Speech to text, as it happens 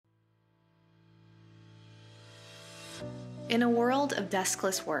In a world of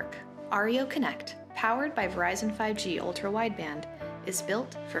deskless work, Ario Connect, powered by Verizon 5G ultra-wideband, is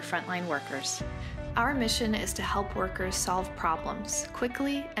built for frontline workers. Our mission is to help workers solve problems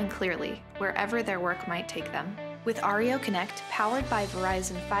quickly and clearly wherever their work might take them. With Ario Connect, powered by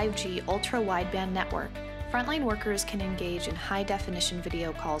Verizon 5G ultra-wideband network, frontline workers can engage in high-definition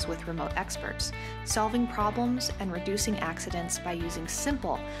video calls with remote experts, solving problems and reducing accidents by using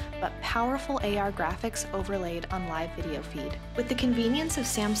simple but powerful AR graphics overlaid on live video feed. With the convenience of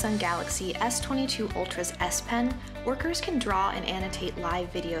Samsung Galaxy S22 Ultra's S Pen, workers can draw and annotate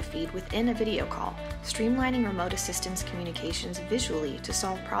live video feed within a video call, streamlining remote assistance communications visually to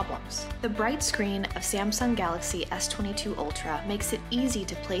solve problems. The bright screen of Samsung Galaxy S22 Ultra makes it easy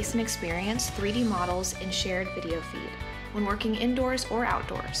to place and experience 3D models in shared video feed when working indoors or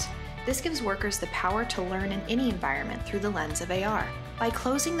outdoors. This gives workers the power to learn in any environment through the lens of AR. By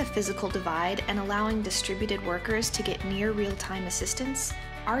closing the physical divide and allowing distributed workers to get near real-time assistance,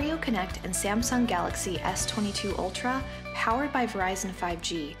 Ario Connect and Samsung Galaxy S22 Ultra, powered by Verizon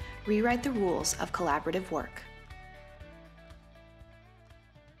 5G, rewrite the rules of collaborative work.